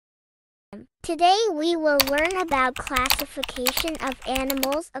Today we will learn about classification of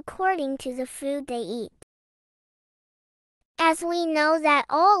animals according to the food they eat. As we know that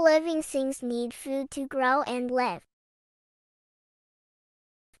all living things need food to grow and live.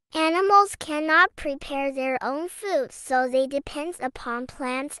 Animals cannot prepare their own food, so they depend upon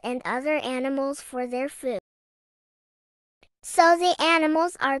plants and other animals for their food. So the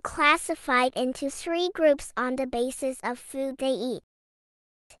animals are classified into 3 groups on the basis of food they eat.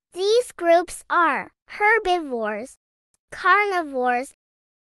 These groups are herbivores, carnivores,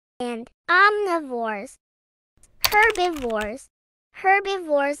 and omnivores. Herbivores.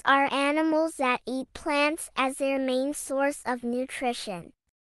 Herbivores are animals that eat plants as their main source of nutrition.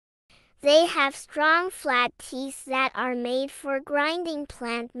 They have strong flat teeth that are made for grinding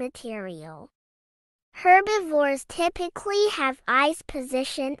plant material. Herbivores typically have eyes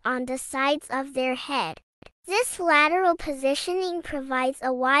positioned on the sides of their head. This lateral positioning provides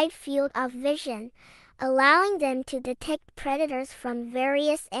a wide field of vision, allowing them to detect predators from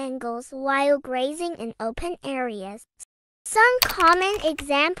various angles while grazing in open areas. Some common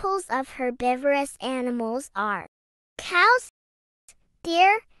examples of herbivorous animals are cows,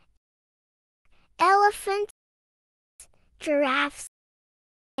 deer, elephants, giraffes,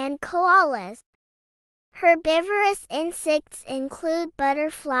 and koalas. Herbivorous insects include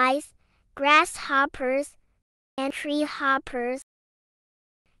butterflies, grasshoppers, and tree hoppers.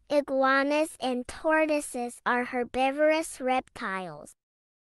 Iguanas and tortoises are herbivorous reptiles.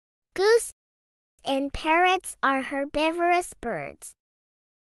 Goose and parrots are herbivorous birds.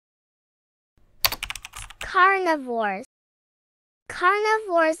 Carnivores.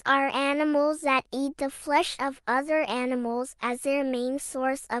 Carnivores are animals that eat the flesh of other animals as their main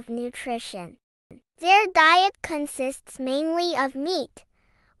source of nutrition. Their diet consists mainly of meat,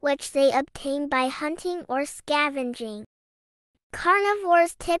 which they obtain by hunting or scavenging.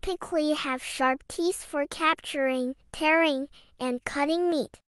 Carnivores typically have sharp teeth for capturing, tearing, and cutting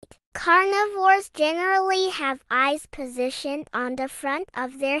meat. Carnivores generally have eyes positioned on the front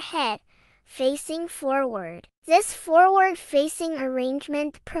of their head, facing forward. This forward-facing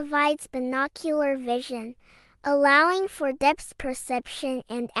arrangement provides binocular vision, allowing for depth perception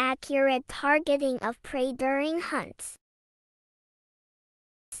and accurate targeting of prey during hunts.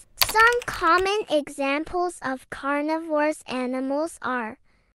 Some common examples of carnivorous animals are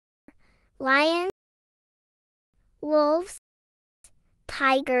lions, wolves,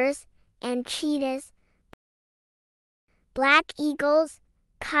 tigers, and cheetahs. Black eagles,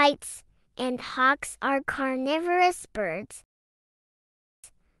 kites, and hawks are carnivorous birds.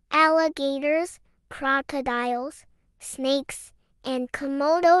 Alligators, crocodiles, snakes, and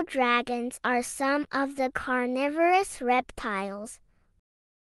Komodo dragons are some of the carnivorous reptiles.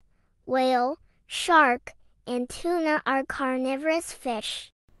 Whale, shark, and tuna are carnivorous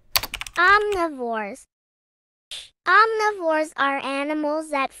fish. Omnivores. Omnivores are animals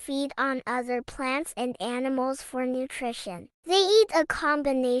that feed on other plants and animals for nutrition. They eat a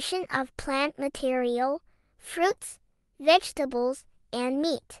combination of plant material, fruits, vegetables, and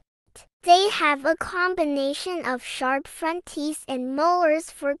meat. They have a combination of sharp front teeth and molars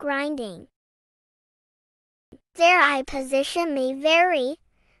for grinding. Their eye position may vary.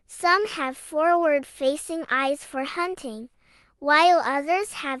 Some have forward-facing eyes for hunting, while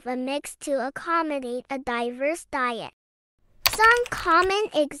others have a mix to accommodate a diverse diet. Some common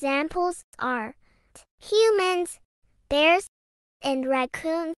examples are humans, bears, and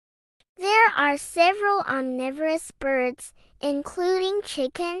raccoons. There are several omnivorous birds, including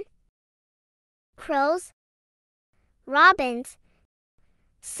chicken, crows, robins.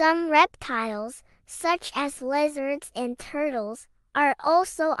 Some reptiles, such as lizards and turtles, are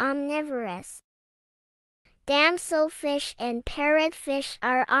also omnivorous. Damselfish and parrotfish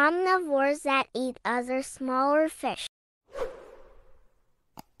are omnivores that eat other smaller fish.